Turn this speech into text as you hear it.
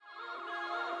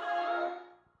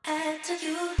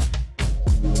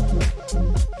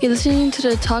You're listening to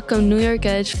the Talk of New York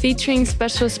Edge featuring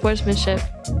special sportsmanship.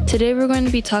 Today we're going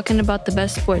to be talking about the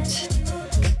best sports.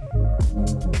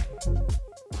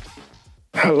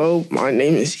 Hello, my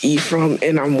name is Ephraim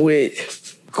and I'm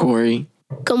with Corey,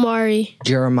 Kamari,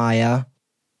 Jeremiah,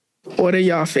 What are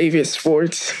y'all favorite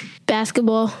sports?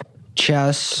 basketball,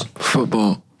 chess,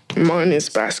 football. Mine is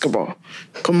basketball.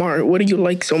 Kamari, what do you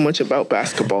like so much about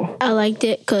basketball? I liked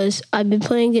it because I've been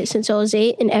playing it since I was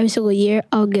 8, and every single year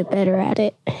I'll get better at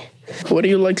it. What do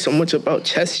you like so much about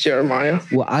chess, Jeremiah?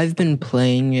 Well, I've been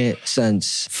playing it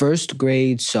since first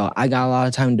grade, so I got a lot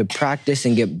of time to practice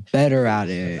and get better at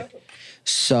it.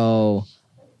 So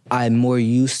I'm more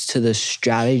used to the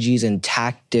strategies and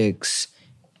tactics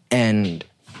and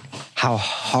how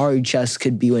hard chess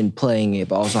could be when playing it,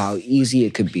 but also how easy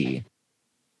it could be.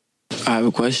 I have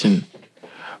a question.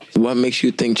 What makes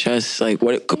you think chess,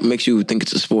 what makes you think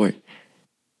it's a sport?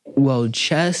 Well,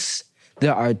 chess,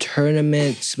 there are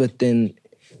tournaments, but then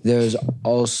there's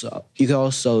also, you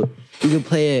could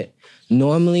play it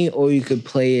normally or you could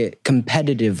play it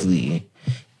competitively,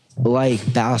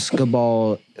 like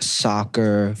basketball,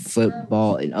 soccer,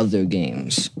 football, and other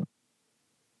games.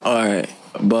 All right,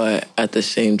 but at the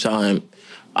same time,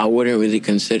 I wouldn't really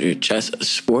consider chess a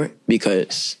sport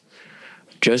because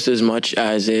just as much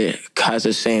as it has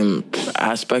the same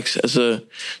aspects as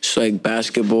like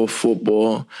basketball,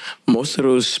 football, most of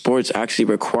those sports actually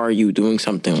require you doing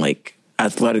something like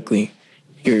athletically.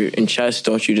 You're in chess,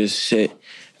 don't you just sit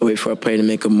and wait for a player to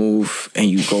make a move and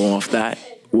you go off that?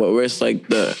 Where's like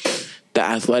the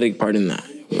athletic part in that?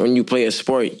 When you play a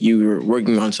sport, you're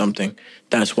working on something.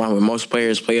 That's why when most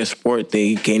players play a sport,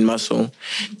 they gain muscle,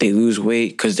 they lose weight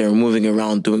because they're moving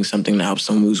around doing something that helps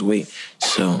them lose weight.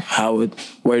 So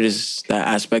where does that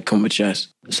aspect come with chess?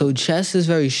 So chess is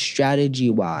very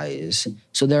strategy-wise.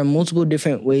 So there are multiple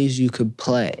different ways you could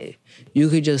play. You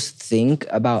could just think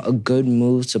about a good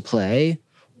move to play,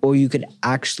 or you could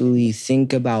actually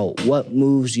think about what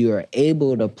moves you are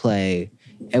able to play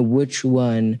and which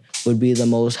one would be the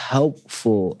most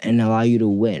helpful and allow you to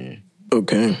win.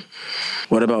 Okay.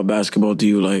 What about basketball do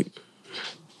you like?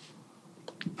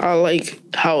 I like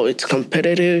how it's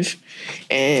competitive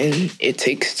and it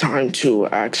takes time to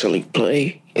actually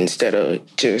play instead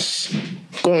of just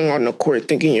going on the court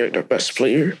thinking you're the best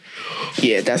player.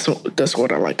 Yeah, that's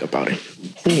what I like about it.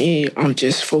 Me, I'm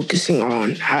just focusing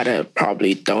on how to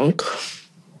probably dunk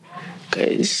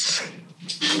because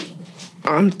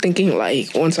I'm thinking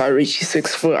like once I reach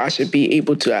 6 foot, I should be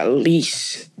able to at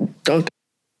least dunk.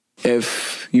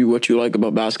 What you like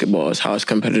about basketball is how it's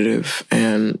competitive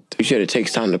and you said it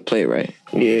takes time to play, right?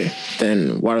 Yeah.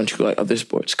 Then why don't you like other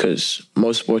sports? Because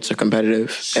most sports are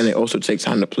competitive and they also take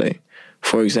time to play.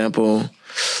 For example,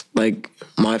 like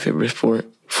my favorite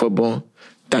sport, football,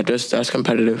 that's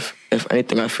competitive. If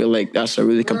anything, I feel like that's a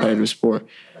really competitive sport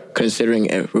considering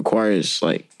it requires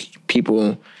like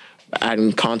people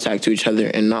adding contact to each other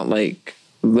and not like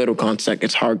little contact,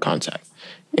 it's hard contact.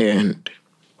 And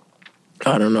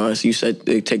I don't know, as you said,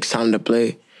 it takes time to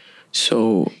play.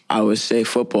 So I would say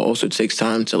football also takes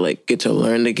time to like get to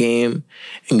learn the game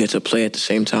and get to play at the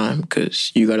same time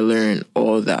because you got to learn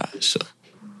all of that. So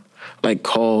like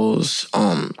calls,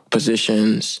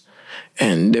 positions,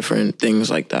 and different things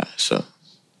like that. So,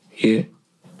 yeah.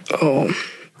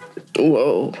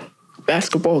 Well,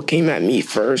 basketball came at me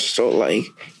first, so like,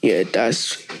 yeah,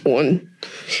 that's one.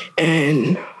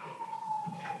 And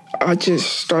I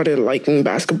just started liking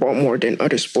basketball more than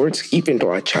other sports, even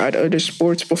though I tried other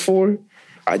sports before.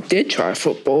 I did try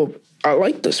football. I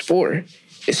like the sport.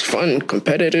 It's fun,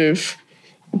 competitive,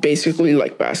 basically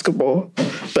like basketball.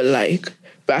 But like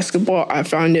basketball, I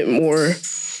found it more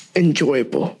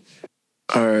enjoyable.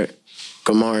 All right,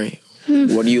 Kamari,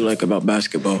 what do you like about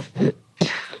basketball?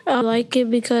 I like it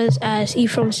because, as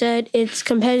Ephraim said, it's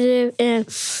competitive, and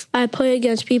I play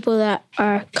against people that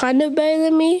are kind of better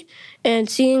than me, and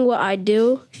seeing what I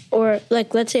do, or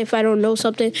like, let's say if I don't know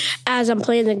something, as I'm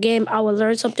playing the game, I will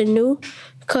learn something new,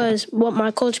 because what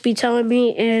my coach be telling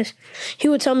me is, he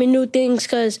would tell me new things,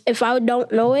 because if I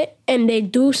don't know it, and they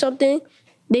do something,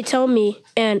 they tell me,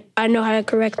 and I know how to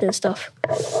correct and stuff.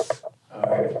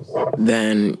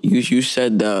 Then you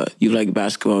said that you like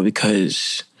basketball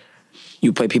because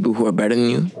you play people who are better than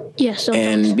you? Yes,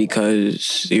 sometimes. And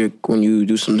because when you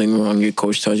do something wrong, your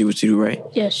coach tells you what to do, right?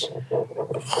 Yes.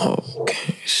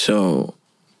 Okay. So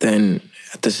then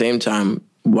at the same time,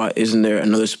 why isn't there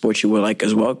another sport you would like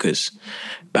as well? Because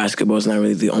basketball is not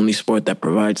really the only sport that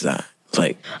provides that.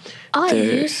 Like, I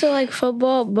used to like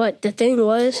football, but the thing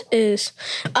is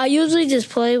I usually just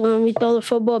play when we throw the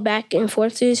football back and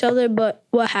forth to each other. But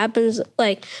what happens,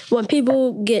 like when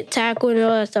people get tackled and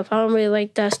all that stuff, I don't really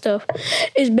like that stuff.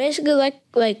 It's basically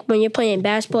like when you're playing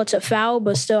basketball, it's a foul,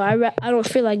 but still, I don't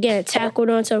feel like getting tackled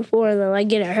onto the floor and then like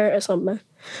getting hurt or something.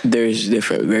 there's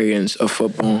different variants of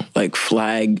football, like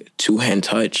flag, two-hand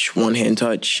touch, one-hand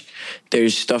touch.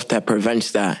 There's stuff that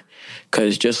prevents that.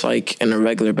 Because just like in a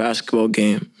regular basketball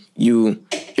game, you're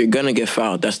going to get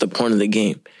fouled. That's the point of the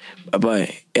game.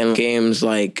 But in games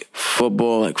like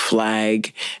football, like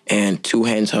flag and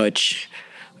two-hand touch,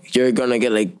 you're going to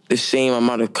get like the same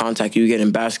amount of contact you get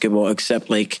in basketball, except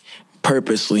like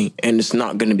purposely, and it's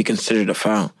not going to be considered a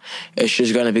foul. It's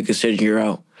just going to be considered you're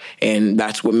out. And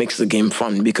that's what makes the game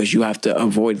fun, because you have to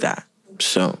avoid that.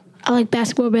 So I like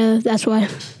basketball better, that's why.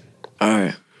 all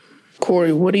right.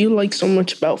 Corey, what do you like so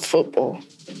much about football?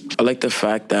 I like the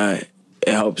fact that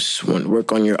it helps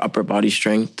work on your upper body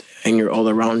strength and your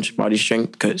all-around body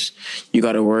strength, because you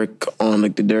got to work on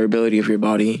like the durability of your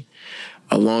body,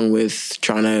 along with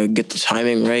trying to get the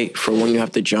timing right for when you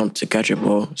have to jump to catch a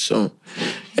ball. So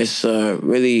it's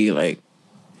really like,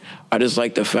 I just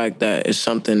like the fact that it's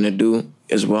something to do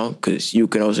as well, because you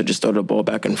can also just throw the ball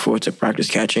back and forth to practice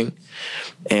catching.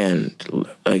 And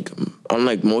like,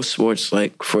 unlike most sports,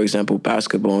 like for example,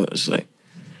 basketball, is like,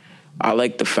 I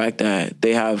like the fact that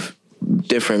they have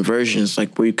different versions,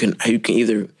 like where you can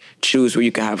either choose where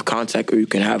you can have contact or you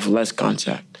can have less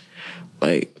contact.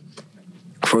 Like,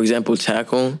 for example,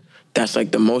 tackle, that's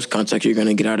like the most contact you're going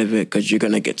to get out of it, because you're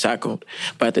going to get tackled.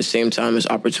 But at the same time, there's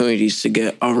opportunities to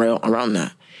get around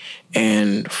that.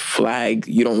 And flag,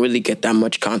 you don't really get that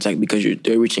much contact because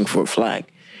they're reaching for a flag.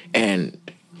 And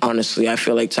honestly, I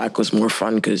feel like tackle is more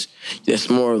fun because there's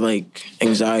more like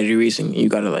anxiety reason. You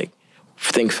got to like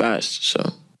think fast. So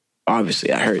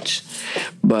obviously that hurts.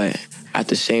 But at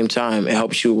the same time, it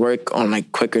helps you work on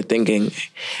like quicker thinking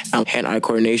and hand-eye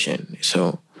coordination.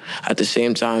 So at the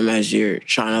same time as you're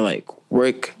trying to like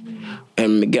work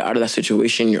and get out of that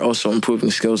situation, you're also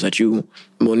improving skills that you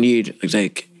will need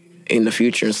like in the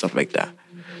future and stuff like that.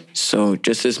 So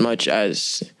just as much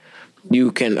as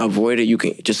you can avoid it, you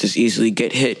can just as easily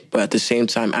get hit. But at the same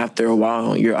time, after a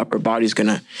while, your upper body's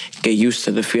gonna get used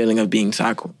to the feeling of being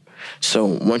tackled. So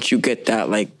once you get that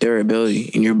like durability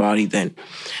in your body, then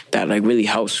that like really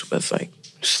helps with like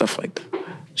stuff like that.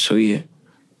 So yeah,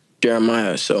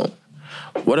 Jeremiah. So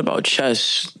what about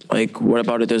chess? Like, what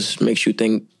about it just makes you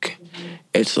think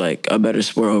it's like a better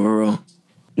sport overall?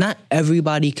 Not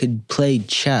everybody could play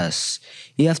chess.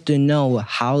 You have to know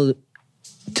how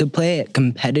to play it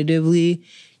competitively.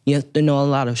 You have to know a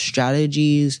lot of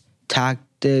strategies,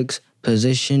 tactics,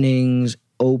 positionings,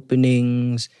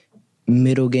 openings,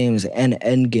 middle games, and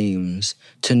end games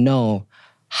to know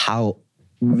how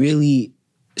really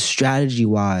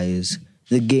strategy-wise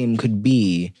the game could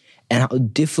be and how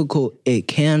difficult it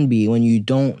can be when you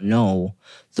don't know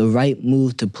the right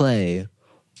move to play,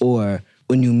 or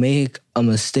when you make a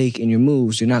mistake in your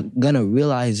moves, you're not gonna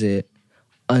realize it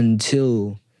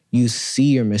until you see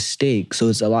your mistake. So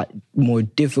it's a lot more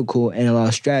difficult and a lot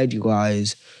of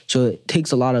strategy-wise. So it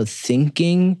takes a lot of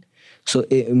thinking. So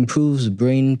it improves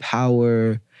brain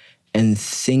power and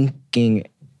thinking,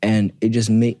 and it just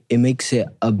makes it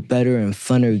a better and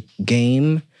funner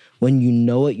game when you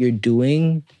know what you're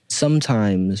doing.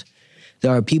 Sometimes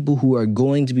there are people who are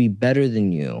going to be better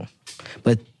than you,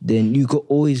 but then you could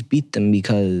always beat them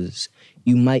because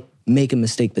you might make a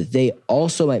mistake, but they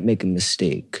also might make a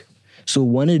mistake. So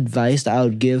one advice that I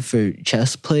would give for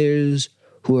chess players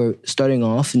who are starting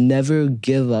off, never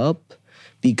give up,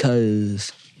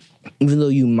 because even though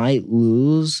you might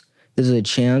lose, there's a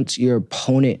chance your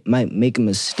opponent might make a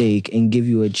mistake and give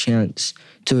you a chance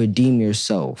to redeem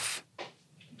yourself.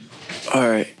 All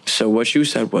right. So what you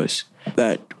said was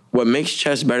that what makes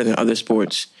chess better than other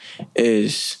sports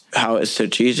is how it's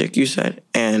strategic, you said.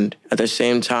 And at the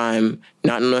same time,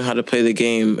 not knowing how to play the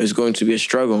game is going to be a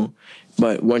struggle.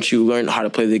 But once you learn how to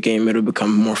play the game, it'll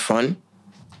become more fun.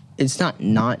 It's not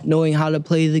knowing how to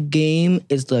play the game.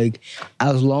 It's like,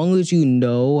 as long as you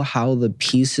know how the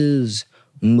pieces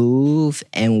move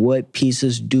and what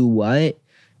pieces do what,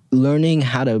 learning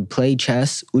how to play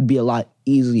chess would be a lot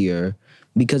easier.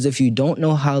 Because if you don't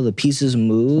know how the pieces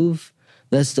move,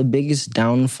 that's the biggest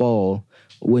downfall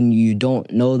when you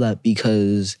don't know that,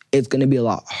 because it's going to be a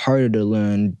lot harder to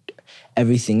learn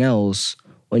everything else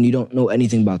when you don't know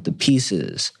anything about the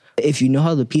pieces. If you know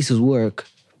how the pieces work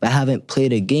but haven't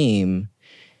played a game,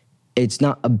 it's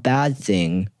not a bad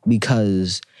thing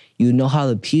because you know how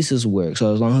the pieces work.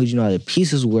 So as long as you know how the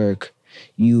pieces work,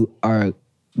 you are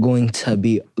going to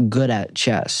be good at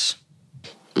chess.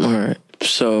 All right.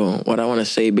 So what I want to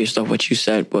say based off what you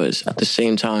said was, at the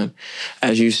same time,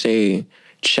 as you say,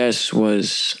 chess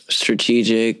was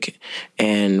strategic,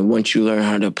 and once you learn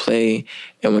how to play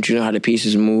and once you know how the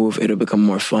pieces move, it'll become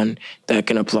more fun. That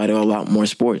can apply to a lot more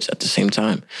sports at the same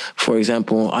time. For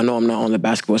example, I know I'm not on the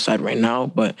basketball side right now,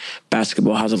 but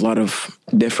basketball has a lot of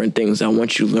different things that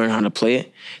once you learn how to play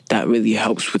it, that really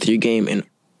helps with your game and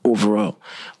overall.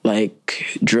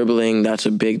 Like dribbling, that's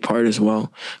a big part as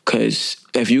well. Because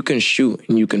if you can shoot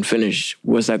and you can finish,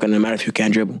 what's that going to matter if you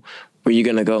can't dribble? Where you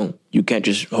going to go? You can't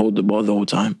just hold the ball the whole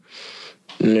time.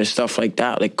 And there's stuff like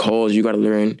that, like calls you got to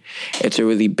learn. It's a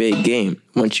really big game.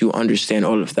 Once you understand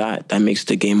all of that, that makes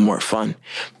the game more fun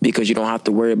because you don't have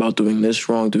to worry about doing this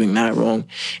wrong, doing that wrong.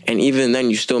 And even then,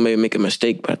 you still may make a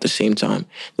mistake, but at the same time,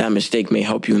 that mistake may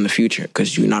help you in the future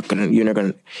because you're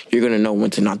gonna know when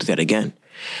to not do that again.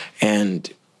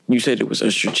 And you said it was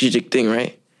a strategic thing,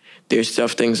 right? There's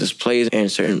things as plays in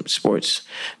certain sports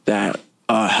that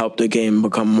help the game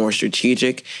become more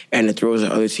strategic, and it throws the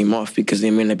other team off because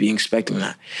they may not be expecting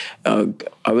that. A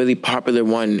really popular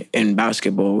one in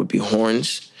basketball would be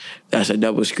horns. That's a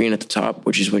double screen at the top,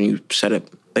 which is when you set up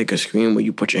like a screen where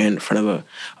you put your hand in front of an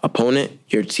opponent,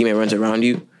 your teammate runs around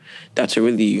you. That's a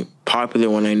really popular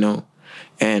one I know.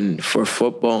 And for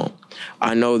football,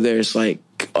 I know there's like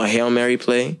a Hail Mary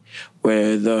play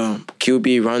where the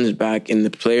QB runs back and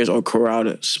the players all corral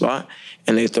a spot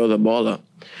and they throw the ball up.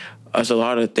 There's a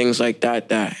lot of things like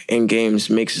that in games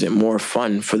makes it more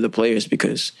fun for the players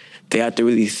because they have to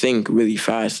really think really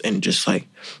fast and just like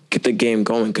get the game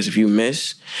going. Because if you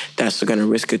miss, that's going to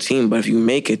risk a team. But if you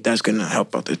make it, that's going to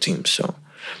help out the team. So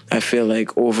I feel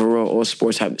like overall, all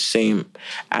sports have the same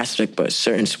aspect, but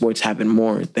certain sports happen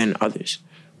more than others.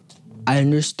 I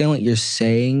understand what you're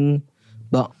saying,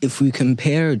 but if we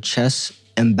compare chess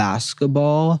and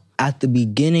basketball, at the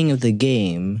beginning of the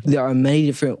game, there are many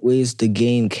different ways the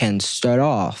game can start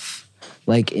off.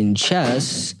 Like in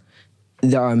chess,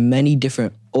 there are many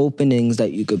different openings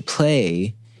that you could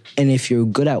play, and if you're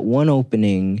good at one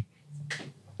opening,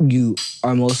 you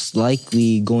are most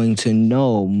likely going to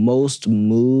know most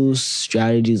moves,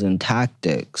 strategies, and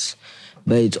tactics.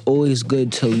 But it's always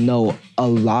good to know a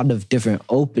lot of different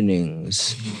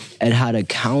openings and how to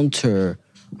counter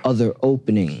other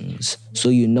openings so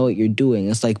you know what you're doing.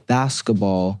 It's like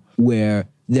basketball where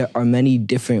there are many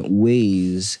different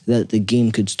ways that the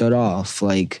game could start off.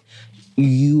 Like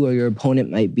you or your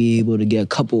opponent might be able to get a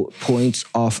couple points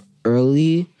off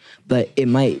early, but it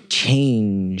might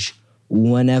change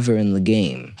whenever in the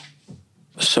game.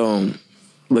 So,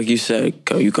 like you said,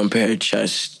 you compare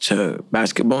chess to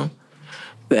basketball.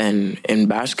 Then in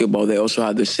basketball, they also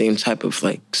have the same type of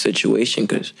like situation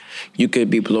because you could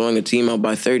be blowing a team out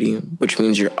by 30, which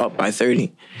means you're up by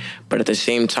 30. But at the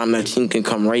same time, that team can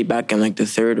come right back in like the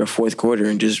third or fourth quarter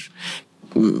and just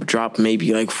drop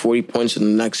maybe like 40 points in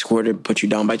the next quarter, put you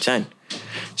down by 10.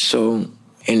 So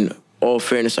in all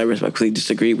fairness, I respectfully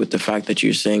disagree with the fact that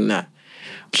you're saying that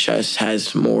chess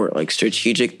has more like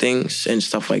strategic things and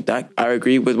stuff like that. I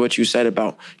agree with what you said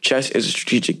about chess is a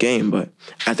strategic game, but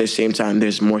at the same time,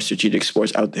 there's more strategic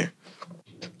sports out there.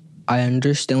 I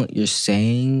understand what you're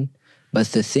saying, but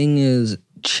the thing is,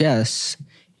 chess,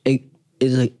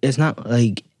 it's not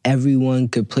like everyone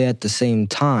could play at the same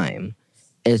time.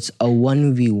 It's a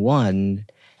 1v1,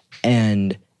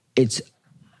 and it's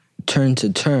turn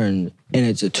to turn, and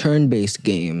it's a turn-based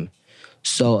game.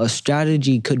 So a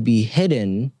strategy could be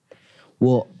hidden,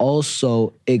 well,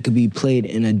 also it could be played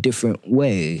in a different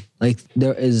way. Like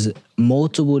there is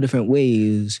multiple different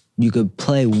ways you could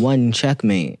play one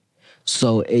checkmate.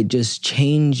 So it just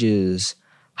changes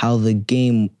how the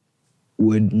game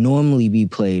would normally be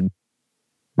played.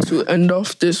 To end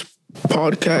off this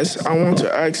podcast, I want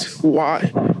to ask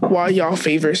why y'all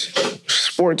favorite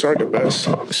sports are the best.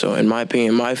 So in my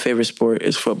opinion, my favorite sport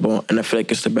is football, and I feel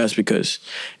like it's the best because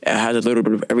it has a little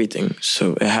bit of everything.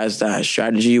 So it has that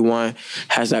strategy you want,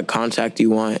 has that contact you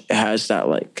want, it has that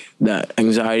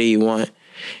anxiety you want,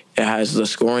 it has the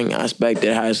scoring aspect,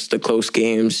 it has the close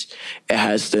games, it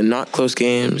has the not close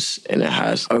games, and it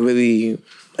has a really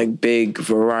big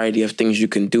variety of things you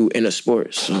can do in a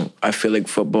sport. So I feel like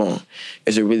football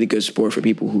is a really good sport for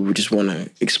people who just want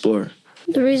to explore.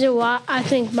 The reason why I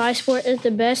think my sport is the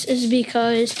best is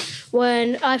because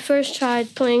when I first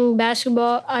tried playing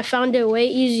basketball, I found it way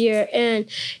easier. And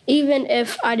even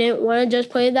if I didn't want to just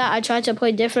play that, I tried to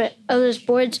play different other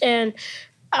sports. And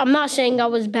I'm not saying I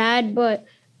was bad, but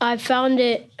I found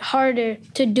it harder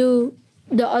to do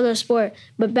the other sport.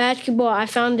 But basketball, I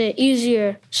found it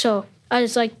easier. So I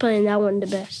just like playing that one the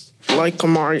best. Like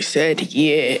Kamari said,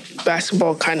 yeah,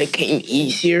 basketball kind of came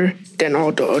easier than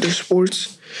all the other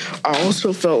sports I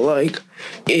also felt like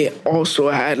it also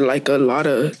had like a lot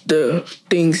of the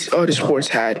things other sports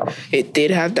had. It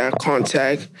did have that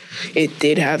contact. It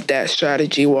did have that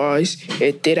strategy-wise.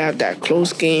 It did have that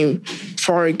close game,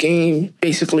 far game,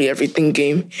 basically everything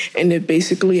game. And it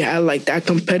basically had like that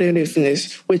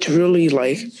competitiveness, which really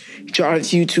like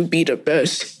drives you to be the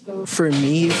best. For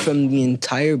me, from the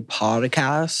entire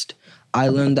podcast, I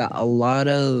learned that a lot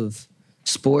of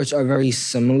sports are very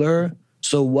similar.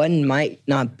 So one might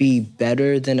not be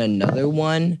better than another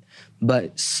one,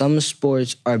 but some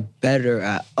sports are better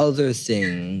at other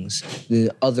things than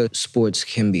other sports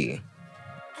can be.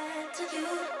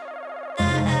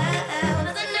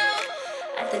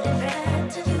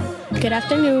 Good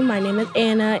afternoon. My name is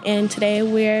Anna, and today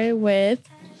we're with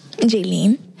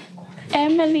Jaylene,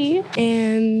 Emily,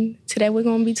 and today we're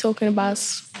going to be talking about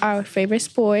our favorite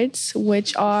sports,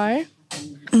 which are...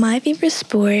 My favorite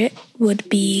sport would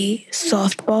be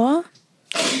softball.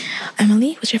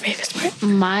 Emily, what's your favorite sport?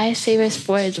 My favorite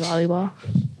sport is volleyball.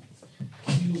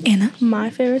 Anna? My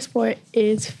favorite sport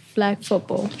is flag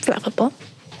football. Flag football.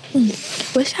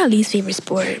 What's your least favorite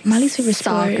sport? My least favorite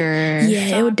sport. Soccer.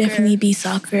 Yeah, it would definitely be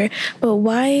soccer. But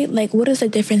why, like, what is the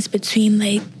difference between,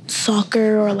 like,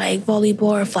 soccer or, like,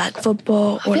 volleyball or flag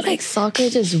football? I feel like soccer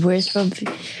is just worse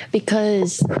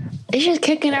because it's just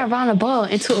kicking around a ball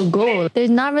into a goal. There's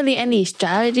not really any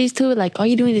strategies to it. Like, all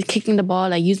you're doing is kicking the ball,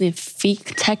 like, using feet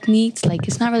techniques. Like,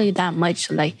 it's not really that much.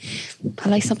 Like, I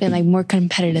like something, like, more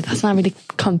competitive. That's not really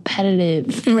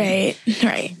competitive. Right.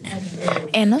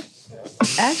 Anna?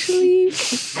 Actually,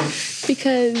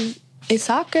 because in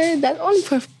soccer, that's only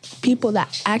for people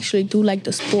that actually do like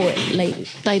the sport,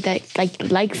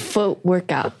 like foot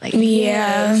workout. Like,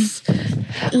 Yeah.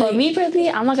 but me personally,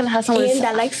 I'm not gonna have someone and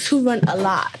that likes to run a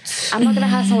lot. I'm not gonna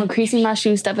have someone creasing my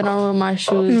shoes, stepping on my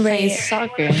shoes, playing Right.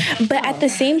 soccer. But at the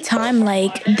same time,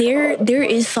 like there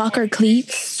is soccer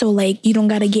cleats, so like you don't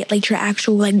gotta get like your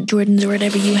actual like Jordans or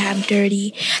whatever you have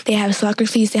dirty. They have soccer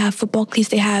cleats, they have football cleats,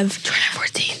 they have Jordan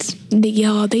 14s.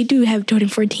 They do have Jordan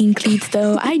 14 cleats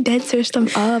though. I dead searched them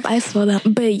up. I saw them.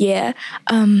 But yeah,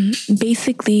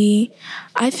 basically,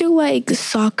 I feel like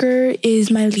soccer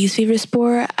is my least favorite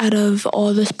sport out of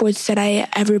all the sports that I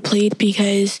ever played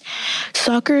because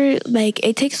soccer, like,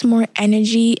 it takes more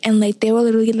energy and, like, they will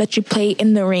literally let you play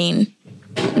in the rain.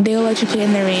 They'll let you play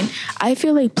in the rain. I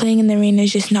feel like playing in the rain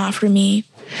is just not for me,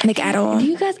 like, at all. Do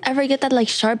you guys ever get that, like,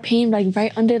 sharp pain, like,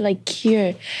 right under, like,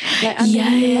 here? Like, under,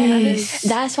 Yes.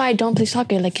 That's why I don't play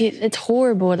soccer. Like, it's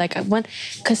horrible. Like,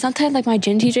 because sometimes, like, my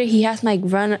gym teacher, he has to, like,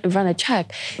 run a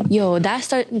check. Yo, that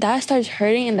starts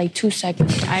hurting in, like, 2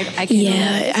 seconds. I can't do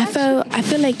Yeah, that. I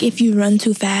feel like if you run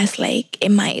too fast, like,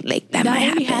 it might, like, that might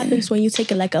only happen. happens when you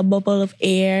take like a bubble of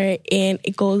air and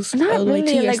it goes Not all the way to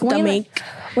really. your Like, when stomach.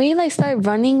 when you, like, start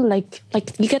running, like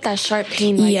you get that sharp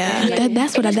pain. Like, Yeah, like,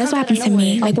 that's it what just happens to comes out of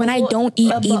me. nowhere. Like, when I don't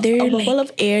eat either, a like, bubble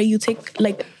of air, you take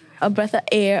like a breath of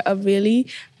air, a really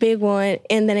big one,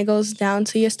 and then it goes down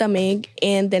to your stomach,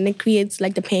 and then it creates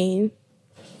like the pain.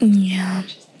 yeah.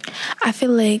 I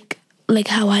feel like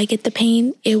how I get the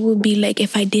pain, it would be like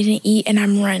if I didn't eat and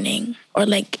I'm running, or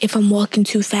like if I'm walking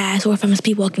too fast, or if I'm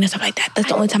speed walking and stuff like that. That's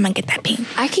the only time I get that pain.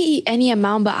 I can eat any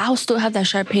amount, but I'll still have that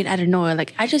sharp pain out of nowhere.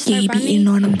 Like, I just Yeah, start you be running. eating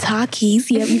on them Takis.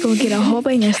 Yep, you gonna get a hole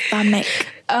in your stomach.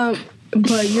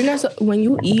 But you're not when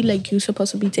you eat, like, you're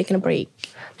supposed to be taking a break.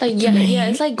 Like, yeah,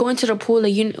 it's like going to the pool.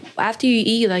 Like, after you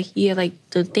eat, like, like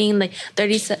the thing, like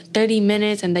 30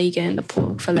 minutes, and then you get in the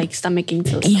pool for like stomaching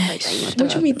till stuff like that. Yes.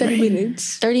 What you mean 30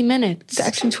 minutes? 30 minutes. It's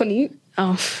actually 20.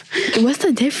 Oh, What's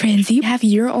the difference? You have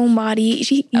your own body.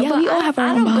 But We all have our I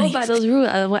own don't bodies. go by those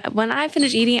rules. When I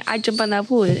finish eating, I jump on that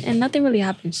pool, and nothing really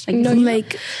happens. Like, No,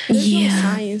 Like, There's no yeah.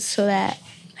 science so that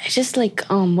it's just like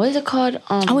what is it called?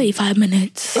 I'll wait 5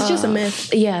 minutes. it's just a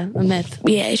myth. Yeah, a myth.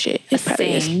 Yeah, it should. It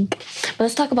probably is. Saying. But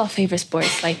let's talk about favorite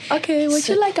sports. Like, Okay, what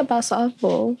you like about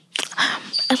softball?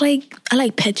 I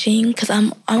like pitching because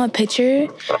I'm a pitcher,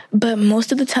 but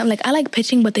most of the time, like, I like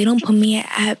pitching, but they don't put me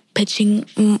at pitching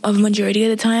a majority of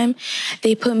the time.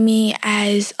 They put me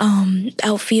as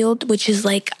outfield, which is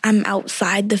like I'm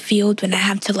outside the field when I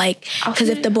have to, like, because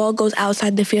if the ball goes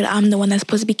outside the field, I'm the one that's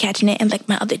supposed to be catching it, and like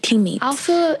my other teammates.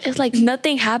 outfield is like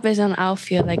nothing happens on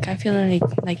outfield. Like, I feel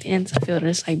like the infield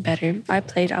is like better. I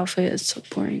played outfield; it's so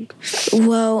boring.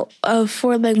 Well,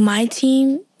 for like my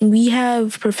team, we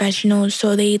have professionals,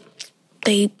 so they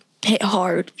hit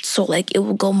hard, so like it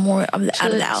will go more of the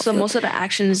out of the outfield. So most of the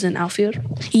action is in outfield.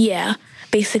 Yeah,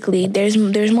 basically, there's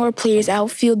more players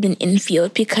outfield than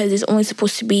infield because it's only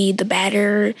supposed to be the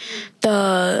batter,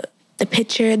 the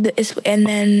pitcher, and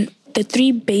then the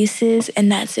 3 bases,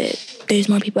 and that's it. There's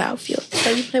more people outfield. So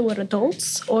you play with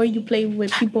adults or you play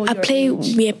with people I your play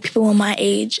age? with people my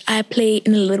age. I play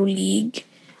in a little league.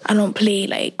 I don't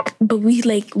play but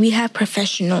we have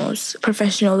professional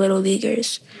little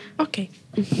leaguers. Okay.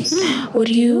 What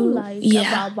do you Like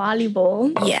about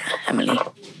volleyball? Yeah, Emily.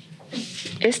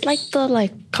 It's like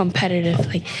the competitive,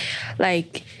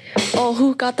 like oh,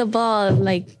 who got the ball,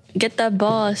 like get that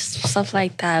ball, stuff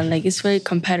like that. Like it's very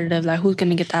competitive. Like who's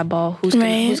gonna get that ball? Who's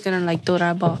gonna like throw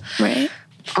that ball? Right.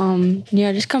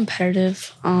 Yeah, just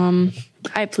competitive.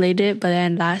 I played it, but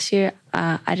then last year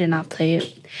I did not play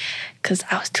it because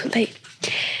I was too late.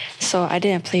 So I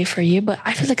didn't play for a year, but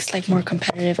I feel like it's like more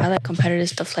competitive. I like competitive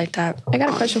stuff like that. I got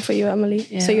a question for you, Emily.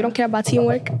 Yeah. So you don't care about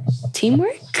teamwork?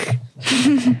 Teamwork?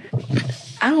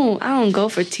 I don't go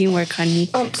for teamwork, honey.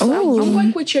 So you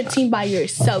work with your team by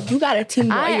yourself. You got a team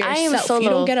by yourself. I am solo. You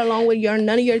don't get along with none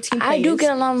of your team players. I do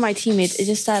get along with my teammates. It's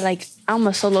just that like I'm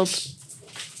a solo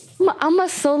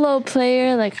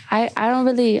player. Like I don't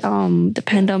really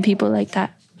depend on people like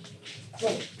that.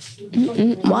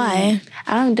 Why?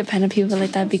 I don't depend on people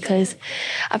like that because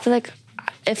I feel like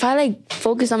if I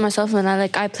focus on myself and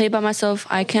I play by myself,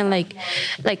 I can like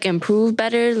improve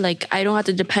better. Like I don't have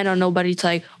to depend on nobody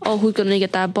to oh, who's gonna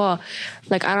get that ball.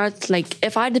 Like I don't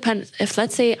if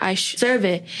let's say I serve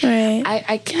it, Right.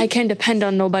 I can't depend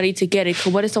on nobody to get it.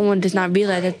 Cause what if someone does not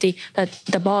realize that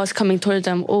the ball is coming towards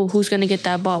them? Oh, who's gonna get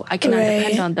that ball? I cannot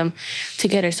depend on them to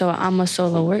get it. So I'm a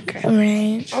solo worker.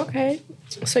 Right. Okay.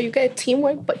 So you get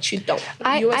teamwork, but you don't.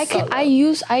 I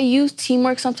use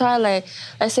teamwork sometimes. Like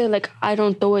let's say I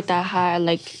don't throw it that high.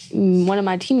 Like one of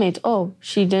my teammates, oh,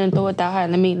 she didn't throw it that high.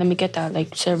 Let me get that.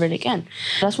 Like serve it again.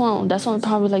 That's one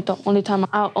probably the only time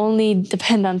I'll only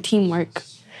depend on teamwork.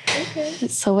 Okay.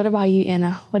 So what about you,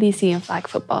 Anna? What do you see in flag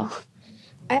football?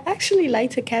 I actually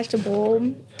like to catch the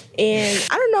ball. And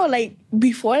I don't know,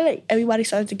 before everybody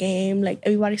starts the game,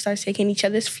 everybody starts taking each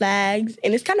other's flags.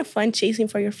 And it's kind of fun chasing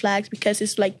for your flags because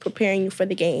it's preparing you for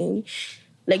the game.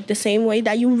 Like the same way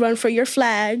that you run for your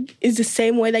flag is the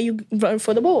same way that you run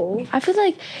for the ball. I feel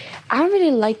like I don't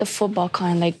really like the football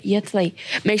kind. You have to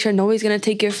make sure nobody's gonna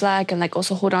take your flag and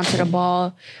also hold on to the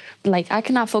ball. I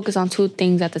cannot focus on 2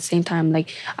 things at the same time.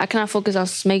 I cannot focus on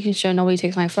making sure nobody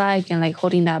takes my flag and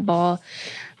holding that ball.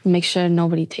 Make sure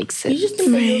nobody takes it. You just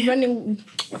think that you're running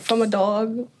from a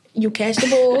dog. You catch the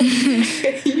ball.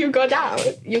 You go down.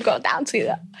 You go down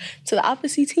to the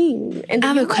opposite team. And I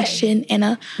have a question,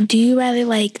 Anna. Do you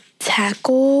rather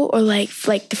tackle or the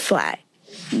flag?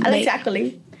 I like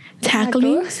tackling.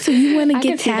 Tackling? So you want to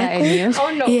get tackled?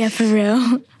 Oh no. Yeah, for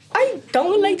real. I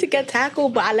don't like to get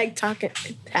tackled, but I like tackling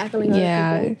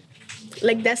other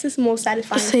people. That's just most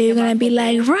satisfying. So you're gonna be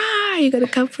rah! You're gonna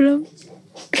come for them?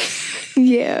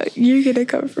 Yeah, you're gonna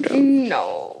come for them.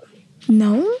 No.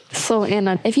 No? So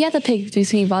Anna, if you had to pick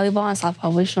between volleyball and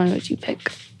softball, which one would you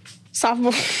pick?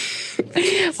 Softball.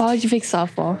 Why would you pick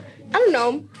softball? I don't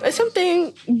know. It's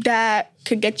something that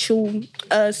could get you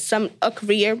a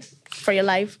career for your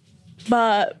life.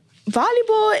 But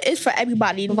volleyball is for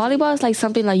everybody. Volleyball is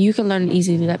something you can learn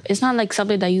easily. It's not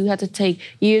something that you have to take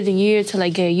years and years to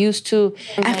get used to.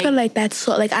 And, I feel that's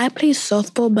so I play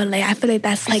softball, but I feel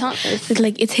that's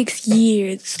it takes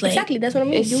years. Exactly, that's what I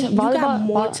mean. You got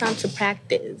more time to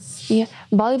practice. Yeah,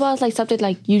 volleyball is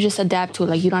something you just adapt to.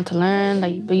 You don't have to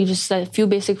learn. But you just set a few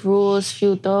basic rules,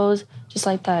 few throws. Just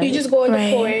like that. You just go in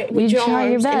the court with your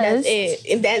arms, and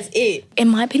that's it. In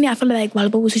my opinion, I feel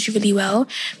volleyball would suit you really well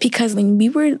because when we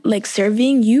were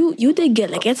serving, you did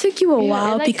good. It took you a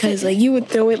while because you would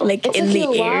throw it in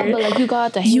the air. But you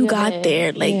got the you got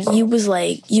there. You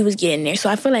was getting there. So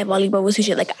I feel volleyball would suit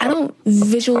you. I don't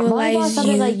visualize volleyball is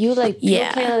something you. You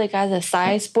play as a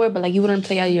side sport, but you wouldn't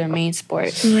play as your main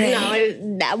sport. Right.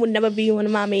 No, that would never be one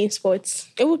of my main sports.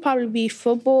 It would probably be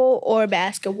football or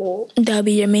basketball. That would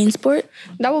be your main sport.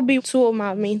 That would be 2 of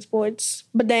my main sports.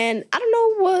 But then, I don't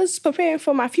know what's preparing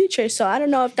for my future, so I don't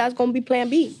know if that's going to be plan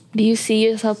B. Do you see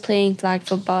yourself playing flag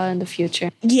football in the future?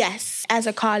 Yes, as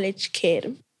a college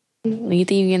kid. Do you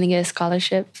think you're going to get a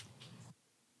scholarship?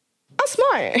 I'm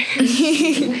smart.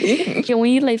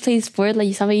 When you play sport,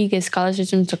 somebody you get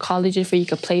scholarships into colleges where you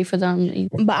could play for them.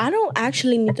 But I don't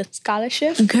actually need the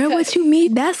scholarship. Girl, what you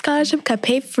mean? That scholarship could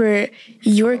pay for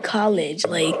your college.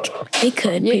 It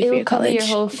could pay for your college. Your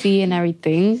whole fee and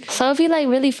everything. So if you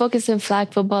really focus in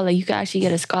flag football, you could actually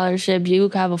get a scholarship. You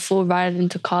could have a full ride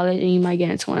into college, and you might get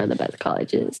into one of the best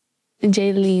colleges.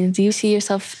 Jaylene, do you see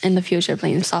yourself in the future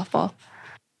playing softball?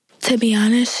 To be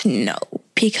honest, no.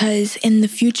 because in the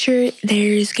future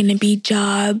there's gonna be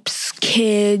jobs,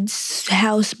 kids,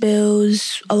 house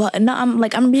bills, a lot. No,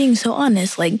 I'm being so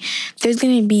honest. Like, there's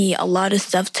gonna be a lot of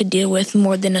stuff to deal with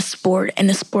more than a sport and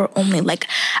a sport only. Like,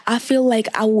 I feel like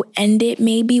I will end it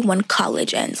maybe when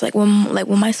college ends. Like when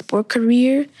my sport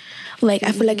career. Like,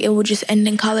 I feel like it will just end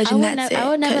in college and that's it. I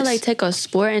would never, like, take a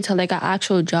sport into, like, an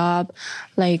actual job.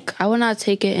 Like, I would not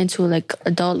take it into, like,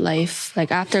 adult life.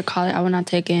 Like, after college, I would not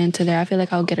take it into there. I feel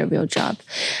like I'll get a real job.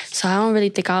 So I don't really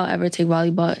think I'll ever take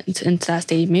volleyball into that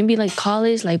stage. Maybe, like,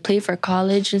 college, like, play for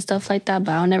college and stuff like that,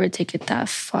 but I'll never take it that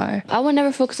far. I would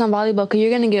never focus on volleyball because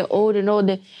you're going to get older and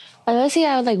older. Like, let's say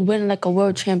I would, like, win, like, a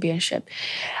world championship.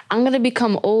 I'm going to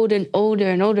become old and older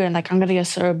and older, and, like, I'm going to get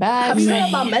sore back. Have you heard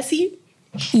about Messi?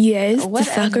 Yes, the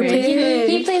soccer player.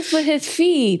 He plays with his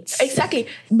feet. Exactly.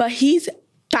 But he's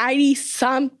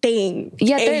 30-something.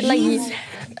 Yeah, they're And like... he's-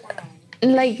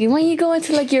 Like, when you go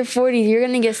into, like, your 40s, you're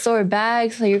going to get sore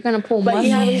bags, so you're going to pull But muscle.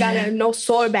 he haven't got no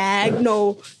sore bag,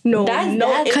 no.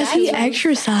 Because he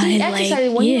exercised.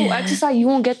 Exercise. When you exercise, you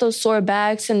won't get those sore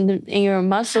bags in your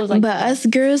muscles. Like, But us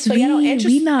girls, So y'all don't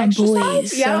we not exercise?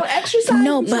 boys. Y'all So don't exercise?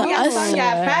 no, but y'all us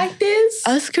got practice?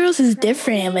 us girls is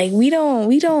different. Like, we don't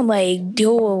like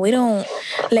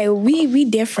we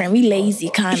different. We lazy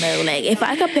kind of. Like,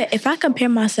 if I compare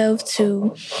myself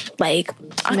to, like,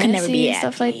 I could never Messi be and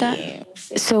stuff like that.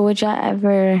 So would y'all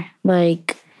ever,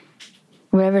 like,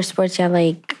 whatever sports y'all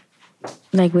like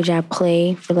would y'all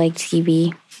play for, like,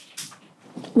 TV?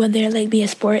 Would there, like, be a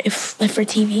sport if for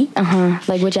TV?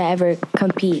 Like, would y'all ever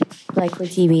compete, like, for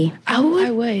TV? I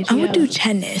would do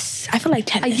tennis. I feel like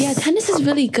tennis. Yeah, tennis is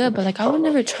really good, but, like, I would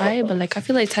never try it. But, like, I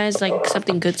feel like tennis is, like,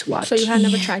 something good to watch. So you have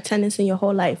never tried tennis in your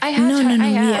whole life? I have No, tried, I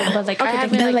have, yeah. but, like, I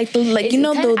haven't, But, like, you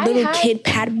know, the little I kid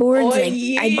pad boards. Oh, Like,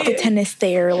 yeah. I did the tennis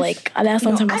there. Like, that's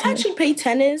what I'm talking I about. actually played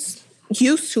tennis.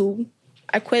 Used to.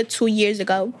 I quit 2 years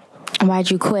ago Why'd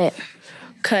you quit?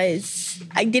 because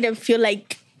I didn't feel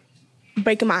like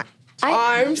breaking my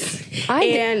arms.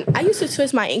 And I used to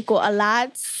twist my ankle a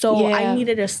lot, so I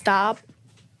needed to stop.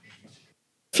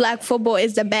 Flag football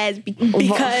is the best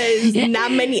because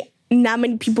not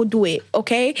many people do it,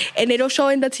 okay? And they don't show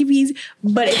in the TVs,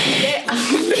 but if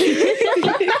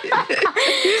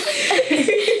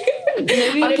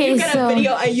you get a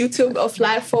video on YouTube of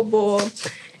flag football,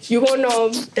 you gonna know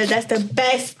that that's the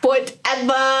best sport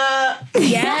ever.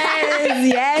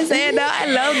 Yes, and I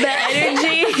love that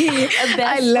energy.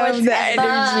 I love that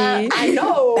energy. I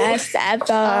know. Best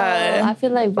ever. I feel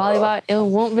like volleyball, it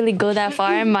won't really go that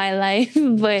far in my life,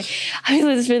 but I feel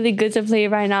it's really good to play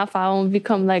right now if I won't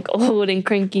become, like, old and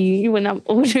cranky when I'm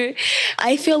older.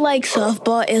 I feel like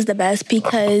softball is the best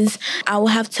because I will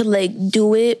have to, like,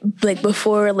 do it, like,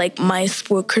 before, like, my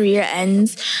sport career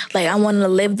ends. Like, I want to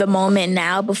live the moment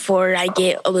now before I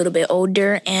get a little bit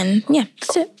older, and yeah,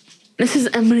 that's it. This is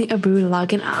Emily Abreu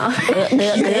logging out.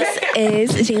 This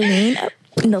is Jaylene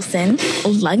Nilsson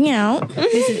logging out.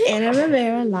 This is Anna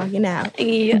Rivera logging out.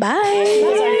 Bye.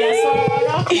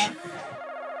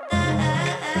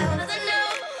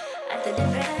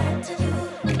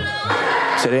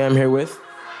 Today I'm here with...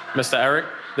 Mr. Eric,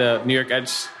 the New York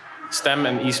Edge STEM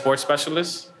and esports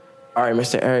specialist. All right,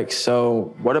 Mr. Eric,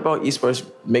 so what about esports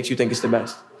makes you think it's the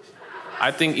best? I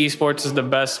think esports is the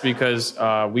best because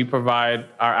we provide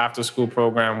our after-school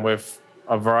program with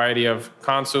a variety of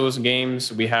consoles,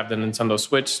 games. We have the Nintendo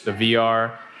Switch, the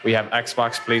VR. We have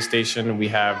Xbox, PlayStation. We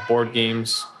have board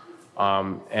games.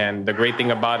 And the great thing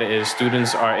about it is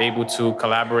students are able to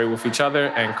collaborate with each other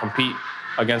and compete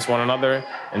against one another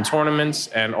in tournaments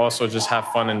and also just have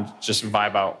fun and just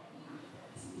vibe out.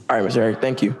 All right, Mr. Eric,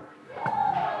 thank you.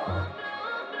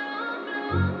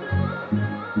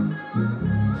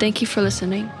 Thank you for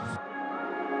listening.